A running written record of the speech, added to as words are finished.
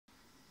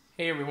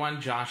Hey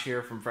everyone, Josh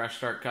here from Fresh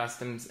Start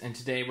Customs, and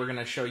today we're going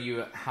to show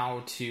you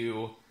how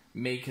to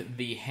make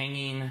the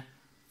hanging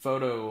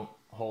photo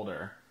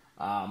holder.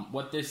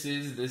 What this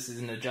is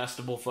an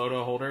adjustable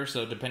photo holder,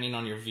 so depending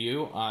on your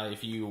view,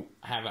 if you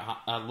have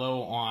a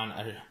low on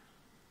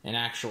an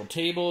actual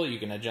table, you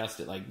can adjust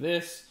it like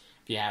this.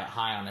 If you have it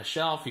high on a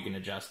shelf, you can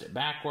adjust it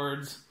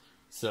backwards,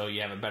 so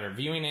you have a better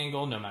viewing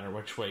angle no matter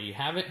which way you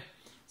have it.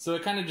 So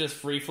it kind of just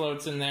free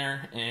floats in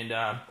there,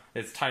 and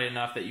it's tight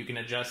enough that you can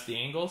adjust the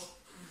angles.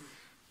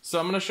 So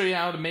I'm going to show you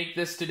how to make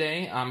this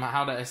today,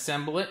 how to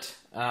assemble it,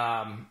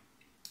 and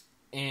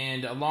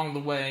along the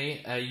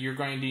way you're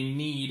going to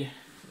need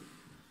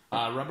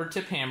a rubber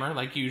tip hammer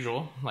like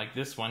usual, like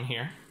this one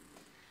here,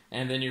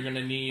 and then you're going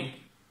to need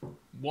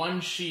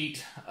one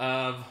sheet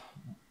of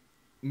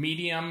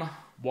medium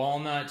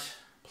walnut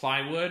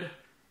plywood,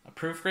 a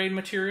proof grade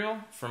material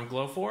from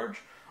Glowforge,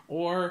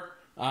 or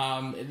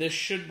this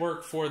should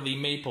work for the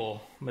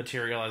maple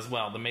material as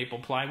well, the maple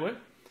plywood.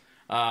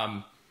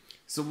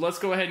 So let's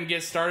go ahead and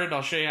get started.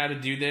 I'll show you how to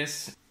do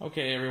this.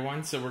 Okay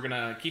everyone, so we're going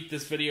to keep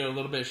this video a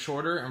little bit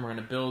shorter and we're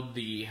going to build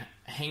the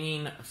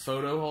hanging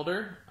photo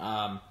holder.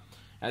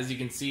 As you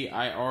can see,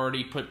 I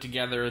already put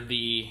together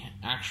the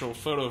actual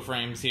photo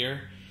frames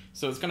here.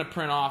 So it's going to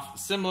print off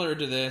similar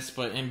to this,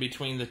 but in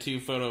between the two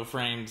photo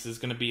frames is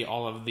going to be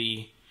all of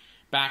the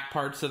back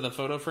parts of the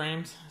photo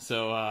frames.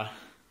 So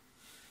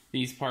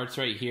these parts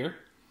right here.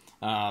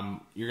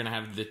 You're going to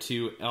have the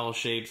two L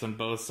shapes on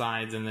both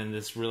sides and then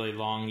this really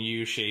long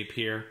U shape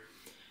here.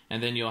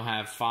 And then you'll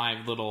have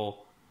 5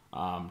 little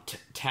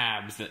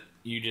tabs that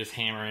you just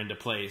hammer into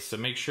place. So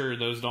make sure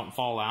those don't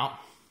fall out.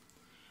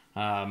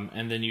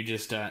 And then you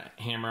just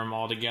hammer them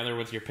all together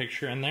with your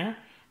picture in there.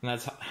 And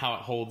that's how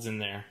it holds in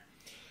there.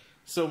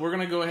 So we're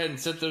going to go ahead and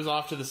set those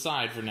off to the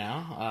side for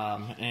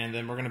now. And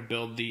then we're going to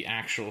build the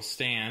actual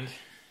stand.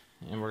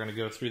 And we're going to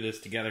go through this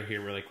together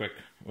here really quick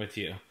with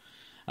you.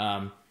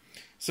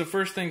 So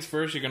first things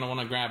first, you're going to want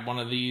to grab one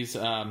of these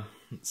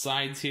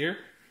sides here,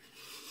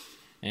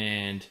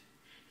 and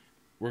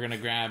we're going to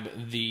grab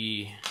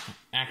the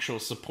actual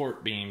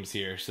support beams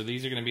here. So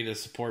these are going to be the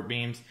support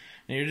beams,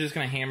 and you're just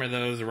going to hammer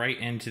those right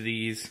into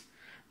these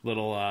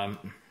little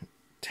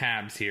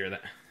tabs here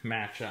that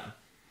match up.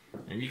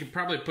 And you can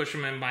probably push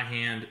them in by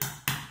hand,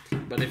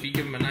 but if you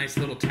give them a nice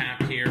little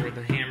tap here with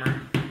a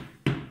hammer,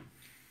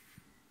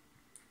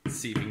 let's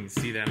see if you can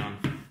see that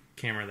on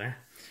camera there.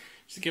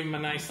 Just give them a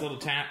nice little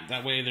tap,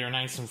 that way they're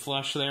nice and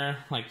flush there,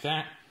 like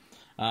that.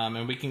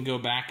 And we can go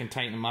back and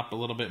tighten them up a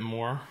little bit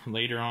more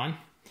later on,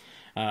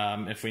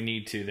 if we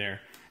need to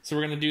there. So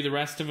we're going to do the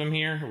rest of them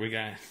here. We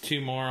got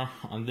 2 more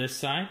on this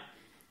side.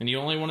 And you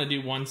only want to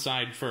do one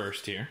side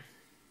first here.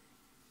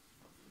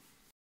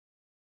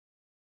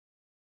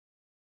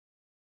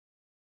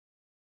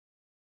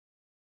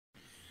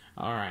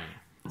 Alright,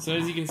 so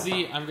as you can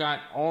see, I've got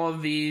all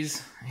of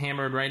these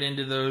hammered right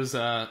into those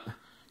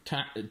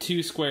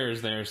 2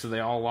 squares there, so they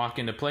all lock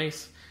into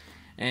place.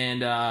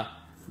 And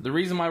the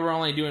reason why we're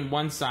only doing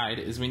one side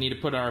is we need to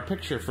put our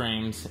picture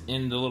frames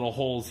in the little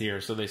holes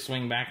here so they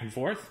swing back and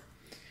forth.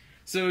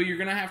 So you're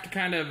gonna have to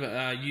kind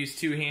of use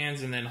 2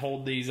 hands and then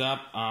hold these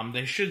up.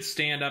 They should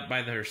stand up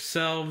by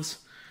themselves,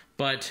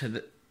 but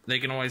they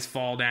can always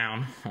fall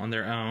down on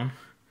their own.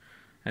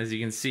 As you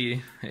can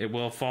see, it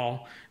will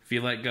fall if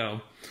you let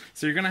go.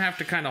 So you're gonna have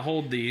to kind of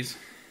hold these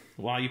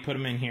while you put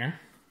them in here,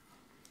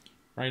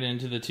 right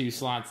into the 2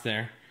 slots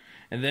there.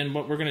 And then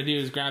what we're going to do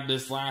is grab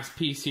this last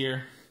piece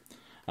here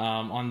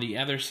on the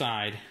other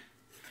side,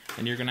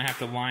 and you're going to have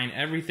to line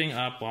everything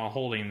up while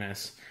holding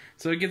this.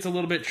 So it gets a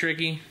little bit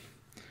tricky,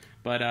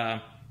 but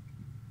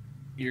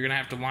you're going to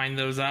have to line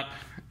those up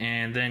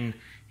and then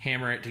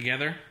hammer it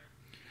together.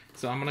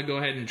 So I'm going to go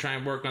ahead and try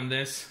and work on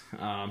this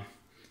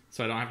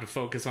so I don't have to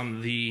focus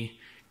on the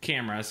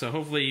camera. So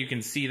hopefully you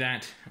can see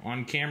that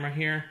on camera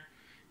here,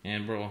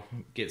 and we'll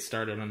get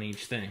started on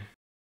each thing.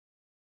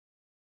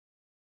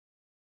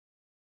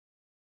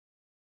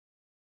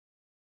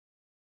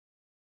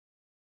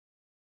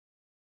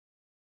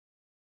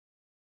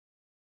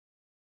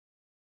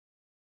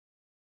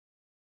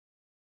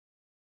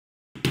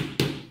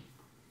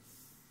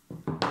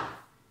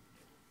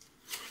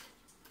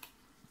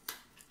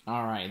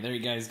 Alright, there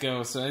you guys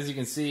go. So as you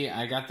can see,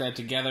 I got that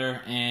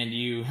together, and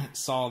you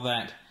saw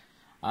that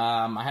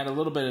I had a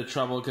little bit of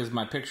trouble because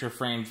my picture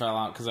frame fell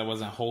out because I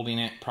wasn't holding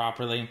it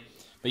properly.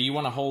 But you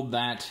want to hold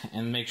that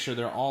and make sure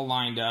they're all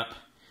lined up.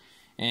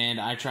 And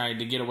I tried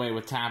to get away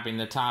with tapping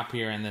the top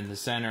here and then the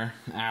center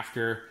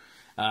after.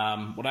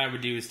 What I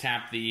would do is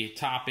tap the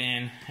top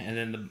in and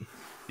then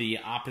the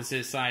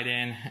opposite side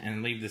in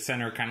and leave the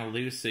center kind of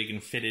loose so you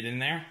can fit it in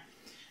there.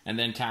 And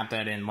then tap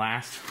that in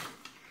last.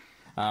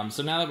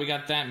 So now that we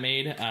got that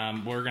made,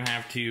 we're going to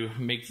have to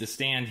make the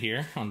stand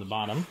here on the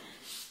bottom.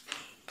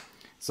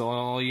 So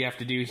all you have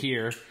to do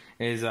here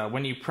is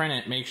when you print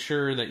it, make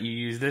sure that you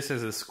use this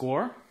as a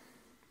score.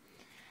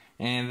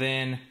 And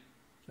then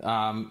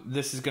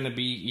this is going to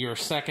be your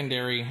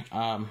secondary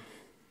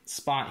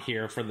spot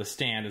here for the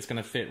stand. It's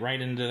going to fit right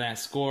into that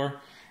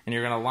score, and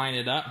you're going to line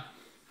it up.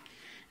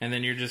 and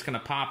then you're just going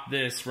to pop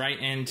this right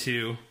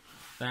into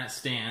that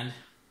stand.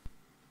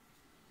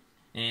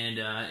 And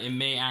it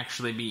may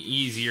actually be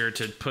easier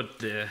to put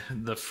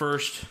the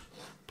first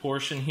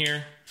portion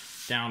here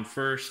down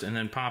first and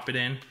then pop it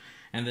in,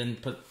 and then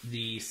put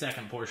the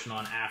second portion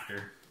on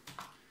after.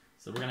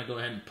 So we're going to go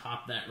ahead and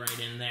pop that right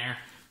in there,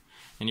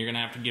 and you're going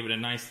to have to give it a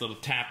nice little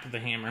tap with the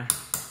hammer.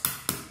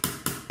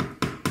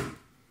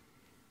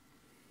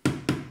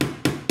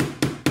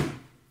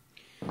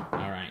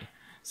 Alright,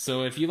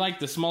 so if you like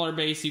the smaller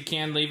base, you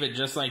can leave it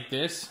just like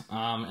this,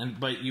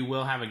 but you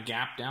will have a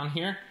gap down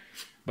here.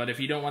 But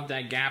if you don't want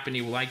that gap and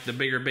you like the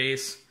bigger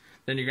base,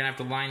 then you're going to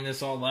have to line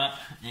this all up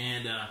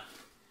and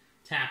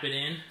tap it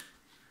in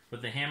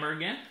with the hammer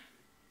again.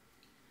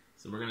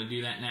 So we're going to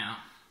do that now.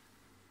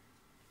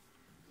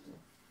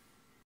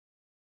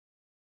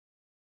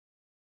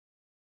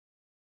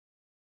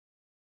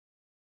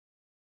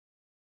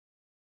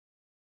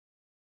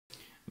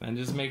 And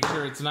just make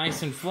sure it's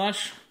nice and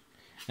flush,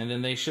 and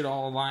then they should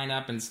all line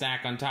up and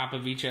stack on top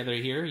of each other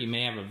here. You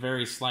may have a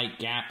very slight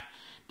gap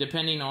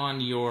depending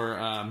on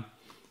your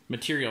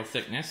material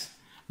thickness,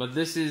 but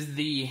this is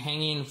the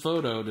hanging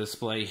photo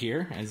display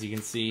here. As you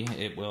can see,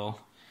 it will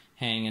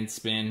hang and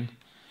spin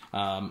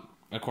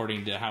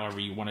according to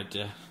however you want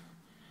it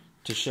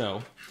to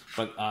show.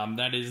 But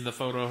that is the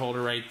photo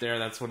holder right there.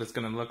 That's what it's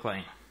going to look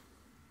like.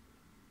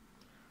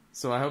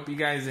 So I hope you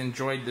guys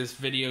enjoyed this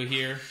video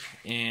here,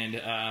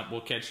 and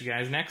we'll catch you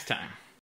guys next time.